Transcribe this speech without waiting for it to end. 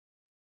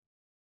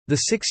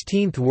The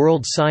 16th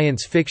World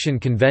Science Fiction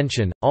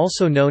Convention,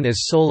 also known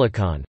as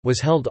Solicon, was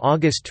held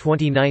August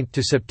 29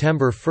 to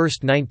September 1,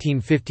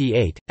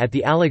 1958, at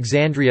the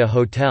Alexandria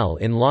Hotel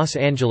in Los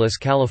Angeles,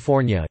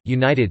 California,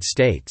 United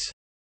States.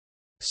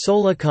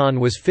 Solicon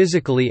was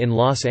physically in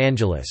Los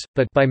Angeles,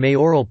 but by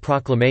mayoral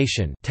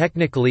proclamation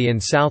technically in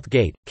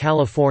Southgate,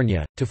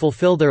 California, to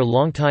fulfill their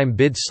longtime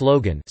bid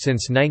slogan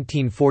since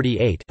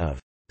 1948 of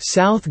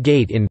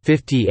 "Southgate in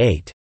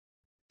 58."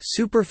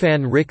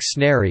 Superfan Rick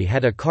Snary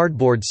had a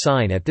cardboard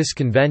sign at this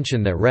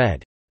convention that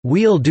read,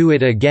 "We'll do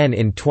it again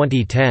in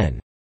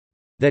 2010,"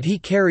 that he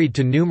carried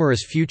to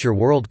numerous future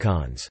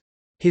Worldcons.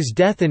 His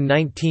death in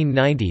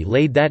 1990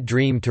 laid that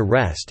dream to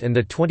rest, and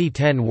the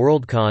 2010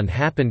 Worldcon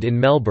happened in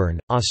Melbourne,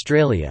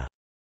 Australia.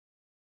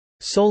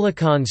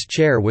 Solicon's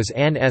chair was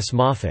Anne S.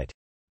 Moffat.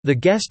 The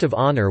guest of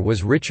honor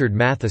was Richard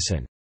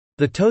Matheson.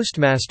 The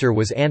Toastmaster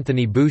was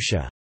Anthony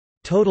Boucher.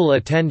 Total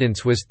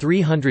attendance was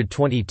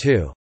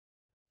 322.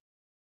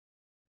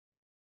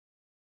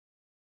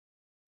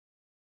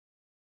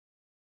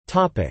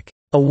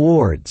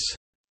 Awards.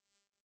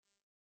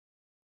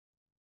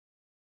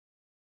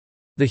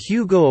 The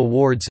Hugo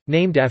Awards,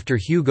 named after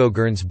Hugo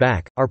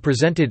Gernsback, are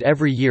presented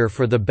every year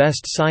for the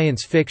best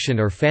science fiction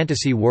or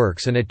fantasy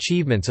works and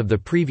achievements of the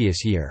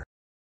previous year.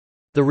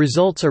 The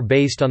results are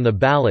based on the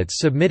ballots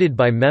submitted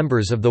by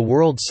members of the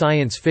World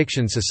Science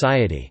Fiction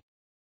Society.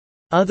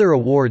 Other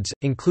awards,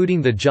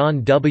 including the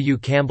John W.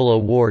 Campbell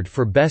Award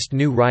for Best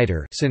New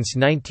Writer since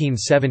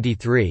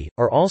 1973,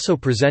 are also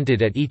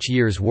presented at each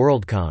year's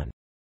Worldcon.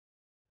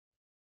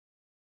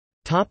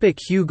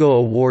 Hugo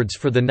Awards.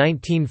 For the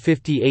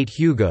 1958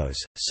 Hugos,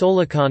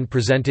 Solicon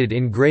presented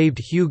engraved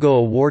Hugo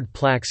Award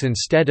plaques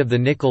instead of the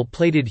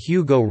nickel-plated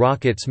Hugo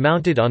rockets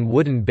mounted on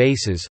wooden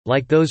bases,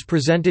 like those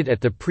presented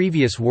at the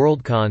previous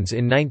Worldcons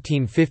in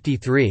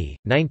 1953,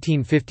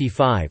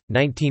 1955,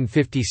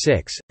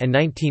 1956, and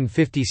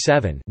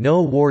 1957. No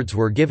awards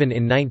were given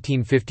in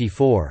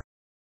 1954.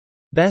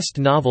 Best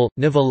Novel,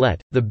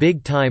 Novelette, The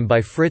Big Time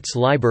by Fritz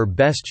Leiber.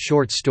 Best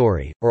Short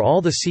Story, or All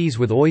the Seas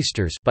with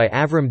Oysters by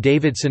Avram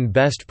Davidson.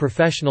 Best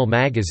Professional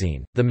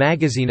Magazine, the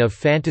magazine of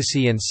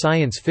fantasy and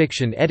science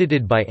fiction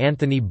edited by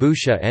Anthony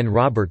Boucher and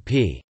Robert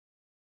P.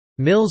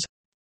 Mills.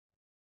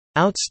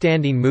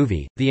 Outstanding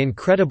Movie, The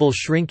Incredible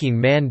Shrinking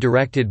Man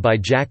directed by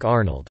Jack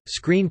Arnold,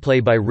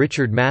 screenplay by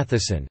Richard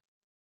Matheson.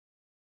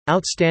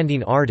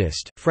 Outstanding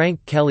Artist,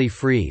 Frank Kelly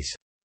Freas.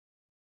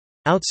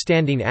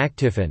 Outstanding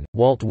Actiphon,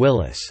 Walt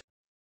Willis.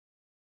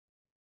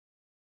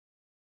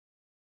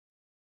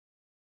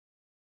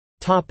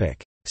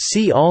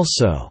 See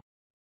also: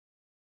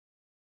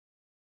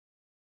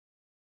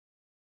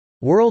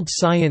 World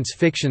Science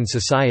Fiction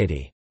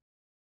Society.